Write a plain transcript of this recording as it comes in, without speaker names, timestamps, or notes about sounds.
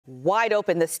wide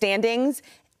open. The standings,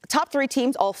 top three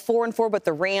teams, all 4-4, but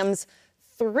the Rams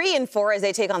 3-4 as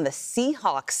they take on the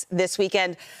Seahawks this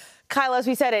weekend. Kyle, as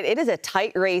we said, it is a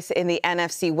tight race in the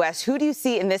NFC West. Who do you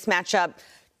see in this matchup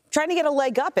trying to get a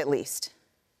leg up at least?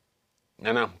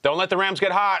 No. Don't let the Rams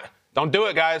get hot. Don't do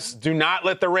it, guys. Do not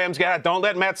let the Rams get hot. Don't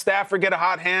let Matt Stafford get a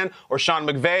hot hand or Sean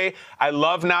McVay. I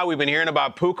love now we've been hearing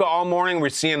about Puka all morning. We're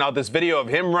seeing all this video of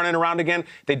him running around again.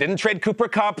 They didn't trade Cooper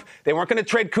Kupp. They weren't going to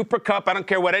trade Cooper Kupp. I don't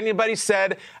care what anybody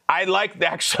said. I like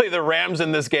actually the Rams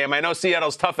in this game. I know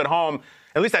Seattle's tough at home.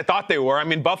 At least I thought they were. I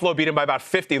mean, Buffalo beat them by about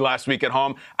 50 last week at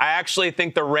home. I actually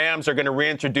think the Rams are going to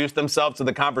reintroduce themselves to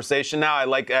the conversation now. I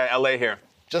like L.A. here.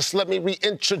 Just let me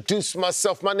reintroduce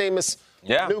myself. My name is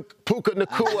Puka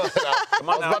Nacua. I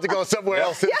was about to go somewhere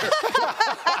else. Puka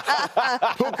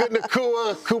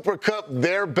Nacua, Cooper Kupp,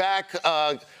 they're back.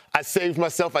 I saved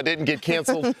myself. I didn't get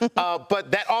canceled.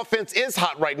 But that offense is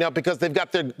hot right now because they've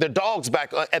got their dogs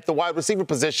back at the wide receiver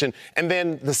position. And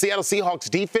then the Seattle Seahawks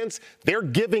defense, they're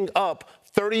giving up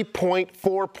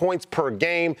 30.4 points per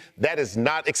game. That is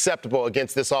not acceptable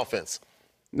against this offense.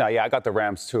 No, yeah, I got the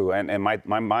Rams too. And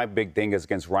my big thing is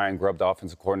against Ryan Grubb, the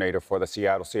offensive coordinator for the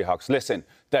Seattle Seahawks. Listen,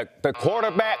 the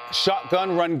quarterback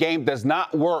shotgun run game does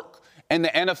not work in the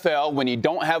NFL when you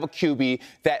don't have a QB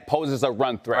that poses a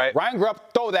run threat. Right. Ryan Grubb,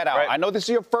 throw that out. Right. I know this is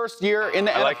your first year in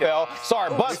the NFL. Sorry,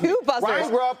 but Two buzzers. Ryan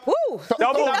Grubb, Woo.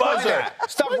 Double buzzer.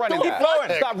 Stop running that. Keep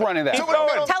going. Stop running that. Tell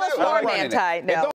us more, Manti. No.